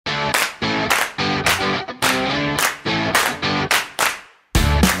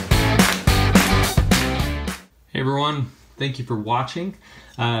Hey everyone, thank you for watching.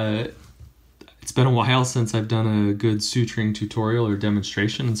 It's been a while since I've done a good suturing tutorial or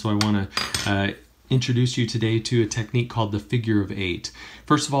demonstration, and so I want to introduce you today to a technique called the Figure-of-8.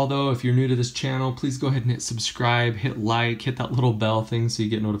 First of all though, if you're new to this channel, please go ahead and hit subscribe, hit like, hit that little bell thing so you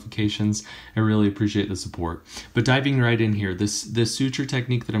get notifications. I really appreciate the support. But diving right in here, this suture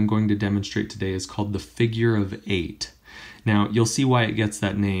technique that I'm going to demonstrate today is called the Figure-of-8. Now, you'll see why it gets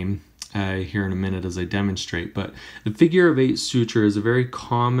that name here in a minute as I demonstrate, but the Figure-of-8 suture is a very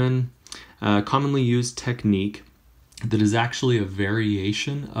commonly used technique that is actually a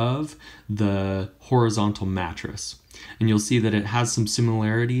variation of the horizontal mattress. And you'll see that it has some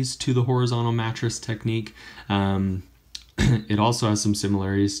similarities to the horizontal mattress technique. It also has some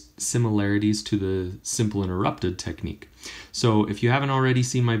similarities to the simple interrupted technique. So if you haven't already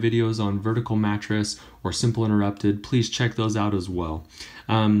seen my videos on vertical mattress or simple interrupted, please check those out as well.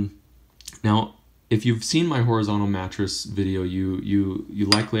 Now, if you've seen my horizontal mattress video, you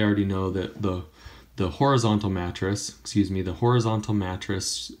likely already know that the horizontal mattress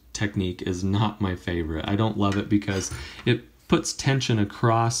technique is not my favorite. I don't love it because it puts tension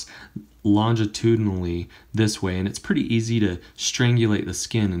across longitudinally this way, and it's pretty easy to strangulate the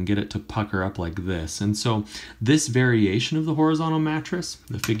skin and get it to pucker up like this. And so this variation of the horizontal mattress,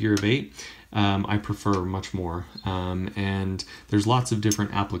 the Figure-of-8, I prefer much more, and there's lots of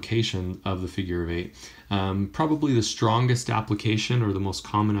different applications of the Figure-of-8. Probably the strongest application, or the most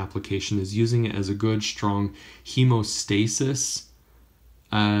common application, is using it as a good strong hemostasis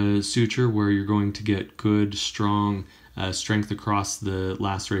suture, where you're going to get good strong strength across the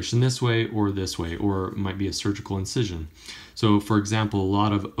laceration this way, or it might be a surgical incision. So for example, a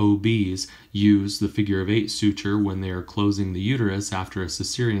lot of OBs use the Figure-of-8 suture when they are closing the uterus after a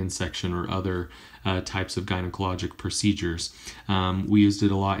cesarean section or other types of gynecologic procedures. We used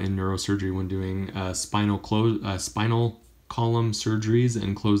it a lot in neurosurgery when doing spinal column surgeries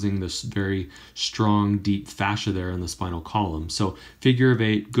and closing this very strong, deep fascia there in the spinal column. So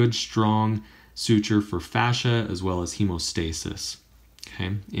Figure-of-8, good, strong suture for fascia as well as hemostasis,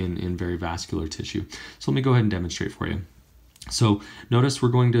 okay, in very vascular tissue. So let me go ahead and demonstrate for you. So notice we're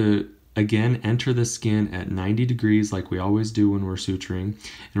going to again enter the skin at 90 degrees like we always do when we're suturing,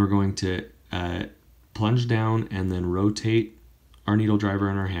 and we're going to plunge down and then rotate our needle driver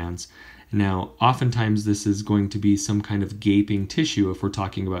in our hands. Now, oftentimes this is going to be some kind of gaping tissue if we're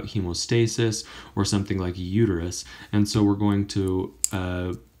talking about hemostasis or something like a uterus, and so we're going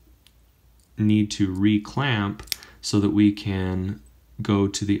to need to reclamp so that we can go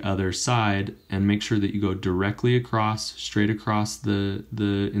to the other side, and make sure that you go directly across, straight across the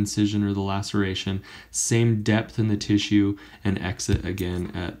incision or the laceration, same depth in the tissue, and exit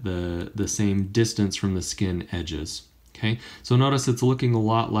again at the same distance from the skin edges. Okay, so notice it's looking a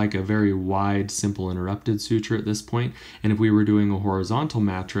lot like a very wide simple interrupted suture at this point, and if we were doing a horizontal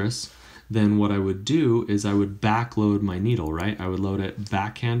mattress, then what I would do is I would backload my needle, right? I would load it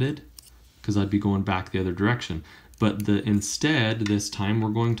backhanded because I'd be going back the other direction. But instead, this time,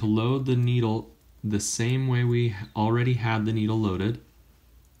 we're going to load the needle the same way we already had the needle loaded,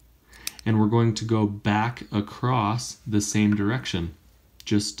 and we're going to go back across the same direction,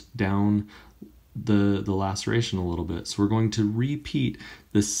 just down the laceration a little bit. So we're going to repeat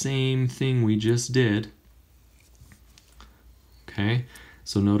the same thing we just did. Okay,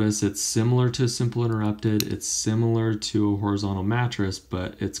 so notice it's similar to simple interrupted, it's similar to a horizontal mattress,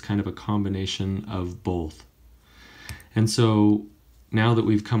 but it's kind of a combination of both. And so now that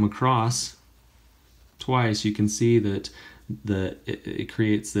we've come across twice, you can see that it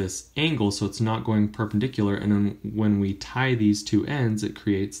creates this angle, so it's not going perpendicular, and then when we tie these two ends, it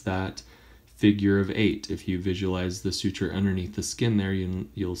creates that Figure-of-8. If you visualize the suture underneath the skin there,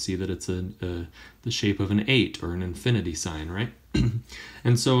 you'll see that it's the shape of an 8 or an infinity sign, right?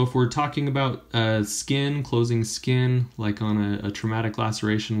 And so if we're talking about skin, closing skin, like on a traumatic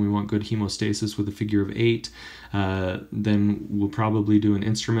laceration, we want good hemostasis with a Figure-of-8, then we'll probably do an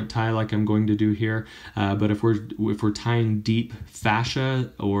instrument tie like I'm going to do here. But if we're tying deep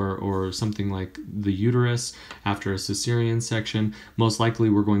fascia or something like the uterus after a cesarean section, most likely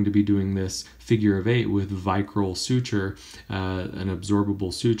we're going to be doing this Figure-of-8 with vicryl suture, an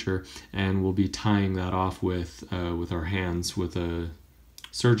absorbable suture, and we'll be tying that off with our hands with a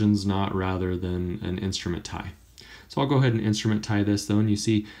surgeon's knot rather than an instrument tie. So I'll go ahead and instrument tie this though, and you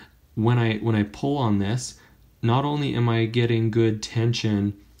see when I pull on this, not only am I getting good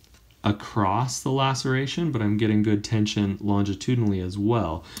tension across the laceration, but I'm getting good tension longitudinally as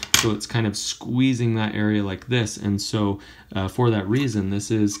well. So it's kind of squeezing that area like this, and so for that reason, this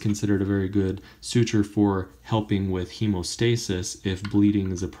is considered a very good suture for helping with hemostasis if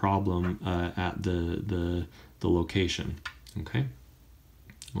bleeding is a problem at the the location, okay?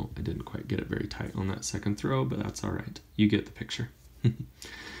 Well, I didn't quite get it very tight on that second throw, but that's all right. You get the picture.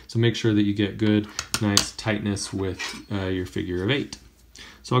 So make sure that you get good, nice tightness with your figure of 8.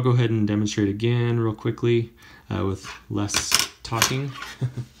 So I'll go ahead and demonstrate again real quickly with less talking.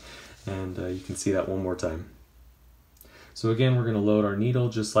 And you can see that one more time. So again, we're going to load our needle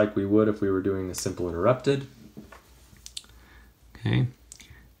just like we would if we were doing a simple interrupted. Okay.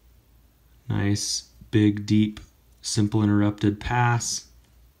 Nice, big, deep, simple interrupted pass.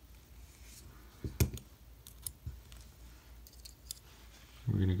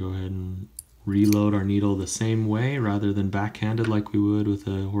 We're going to go ahead and reload our needle the same way rather than backhanded like we would with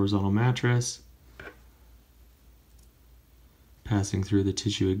a horizontal mattress. Passing through the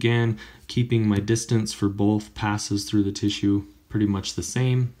tissue again, keeping my distance for both passes through the tissue pretty much the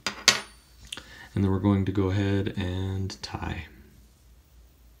same. And then we're going to go ahead and tie.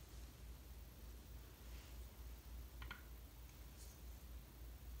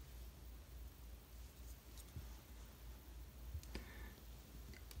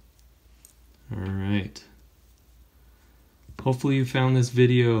 All right. Hopefully you found this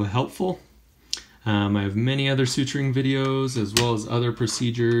video helpful. I have many other suturing videos as well as other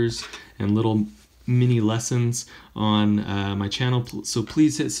procedures and little mini lessons on my channel. So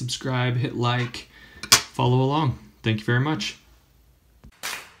please hit subscribe, hit like, follow along. Thank you very much.